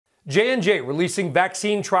J&J releasing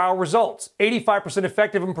vaccine trial results. 85%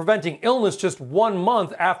 effective in preventing illness just 1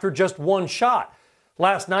 month after just one shot.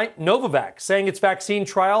 Last night, Novavax saying its vaccine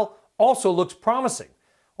trial also looks promising.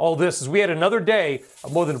 All this as we had another day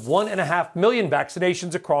of more than 1.5 million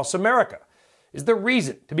vaccinations across America. Is there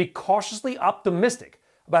reason to be cautiously optimistic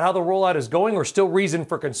about how the rollout is going, or still reason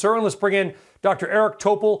for concern? Let's bring in Dr. Eric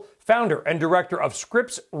Topol, founder and director of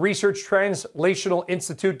Scripps Research Translational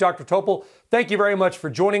Institute. Dr. Topol, thank you very much for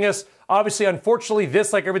joining us. Obviously, unfortunately,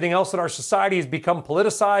 this, like everything else in our society, has become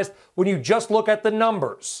politicized. When you just look at the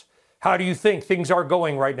numbers, how do you think things are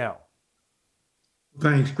going right now?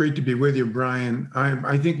 Thanks. Great to be with you, Brian.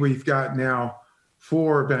 I think we've got now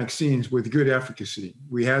 4 vaccines with good efficacy.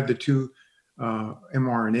 We had the 2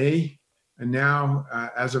 mRNA, and now,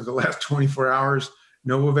 as of the last 24 hours,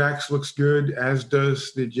 Novavax looks good, as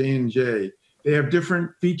does the J&J. They have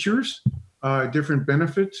different features, different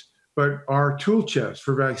benefits, but our tool chest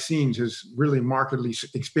for vaccines has really markedly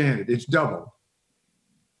expanded. It's doubled.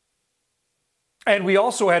 And we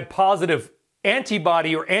also had positive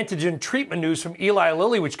antibody or antigen treatment news from Eli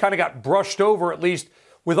Lilly, which kind of got brushed over, at least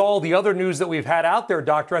with all the other news that we've had out there,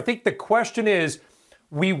 Doctor. I think the question is,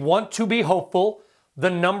 we want to be hopeful. The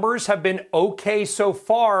numbers have been okay so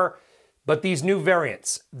far, but these new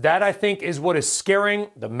variants, that I think is what is scaring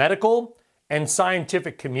the medical and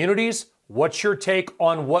scientific communities. What's your take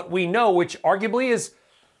on what we know, which arguably is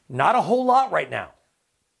not a whole lot right now?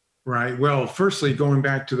 Right. Well, firstly, going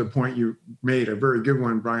back to the point you made, a very good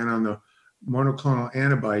one, Brian, on the monoclonal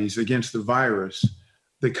antibodies against the virus,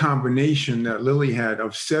 the combination that Lilly had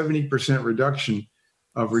of 70% reduction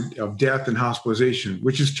of death and hospitalization,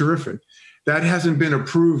 which is terrific. That hasn't been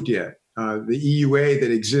approved yet. The EUA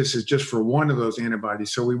that exists is just for one of those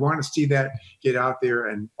antibodies. So we want to see that get out there,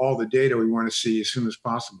 and all the data we want to see as soon as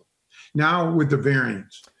possible. Now with the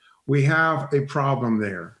variants, we have a problem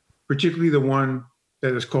there, particularly the one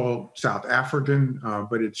that is called South African,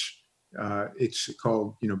 but it's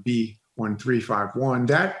called B1351.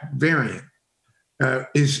 That variant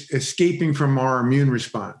is escaping from our immune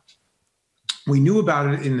response. We knew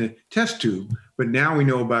about it in the test tube, but now we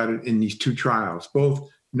know about it in these 2 trials. Both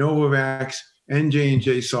Novavax and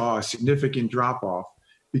J&J saw a significant drop-off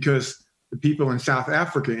because the people in South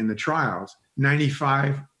Africa in the trials,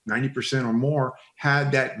 90% or more,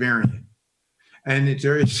 had that variant. And it's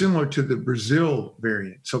very similar to the Brazil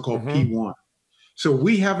variant, so-called P1. So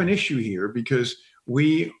we have an issue here because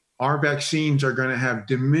our vaccines are going to have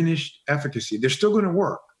diminished efficacy. They're still going to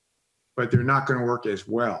work, but they're not going to work as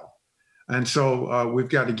well. And so we've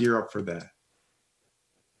got to gear up for that.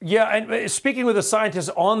 Yeah, and speaking with a scientist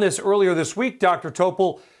on this earlier this week, Dr.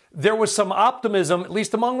 Topol, there was some optimism, at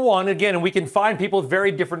least among one, again, and we can find people with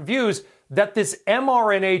very different views, that this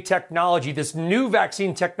mRNA technology, this new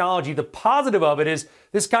vaccine technology, the positive of it is,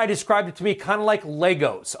 this guy described it to me kind of like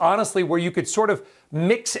Legos, honestly, where you could sort of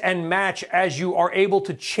mix and match as you are able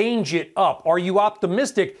to change it up. Are you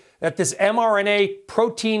optimistic that this mRNA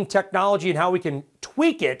protein technology and how we can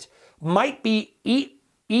tweak it might be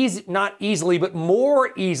not easily, but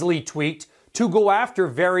more easily tweaked to go after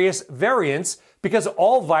various variants, because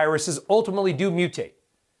all viruses ultimately do mutate?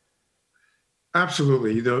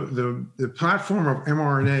 Absolutely. The platform of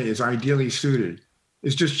mRNA is ideally suited.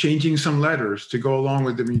 It's just changing some letters to go along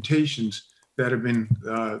with the mutations that have been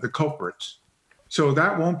the culprits. So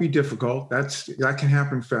that won't be difficult. That can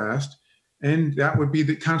happen fast. And that would be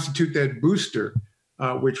constitute that booster,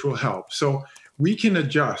 which will help. So we can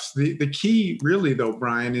adjust. The key really, though,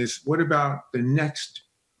 Brian, is what about the next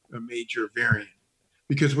major variant?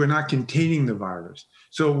 Because we're not containing the virus.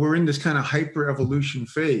 So we're in this kind of hyper-evolution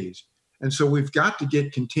phase. And so we've got to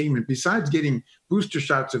get containment. Besides getting booster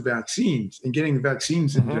shots of vaccines and getting the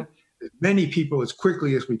vaccines into as many people as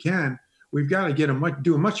quickly as we can, we've got to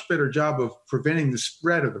do a much better job of preventing the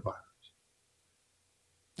spread of the virus.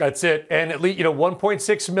 That's it. And at least,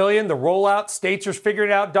 1.6 million, the rollout, states are figuring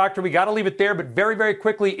it out. Doctor, we got to leave it there. But very, very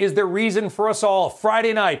quickly, is there reason for us all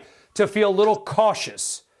Friday night to feel a little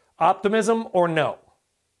cautious? Optimism or no?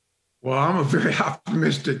 Well, I'm a very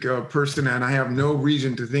optimistic person, and I have no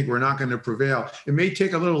reason to think we're not going to prevail. It may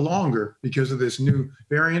take a little longer because of this new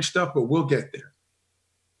variant stuff, but we'll get there.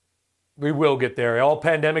 We will get there. All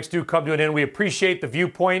pandemics do come to an end. We appreciate the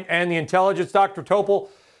viewpoint and the intelligence. Dr. Topol,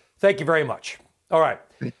 thank you very much. All right.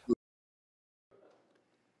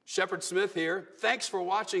 Shepard Smith here. Thanks for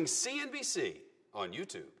watching CNBC on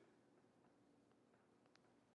YouTube.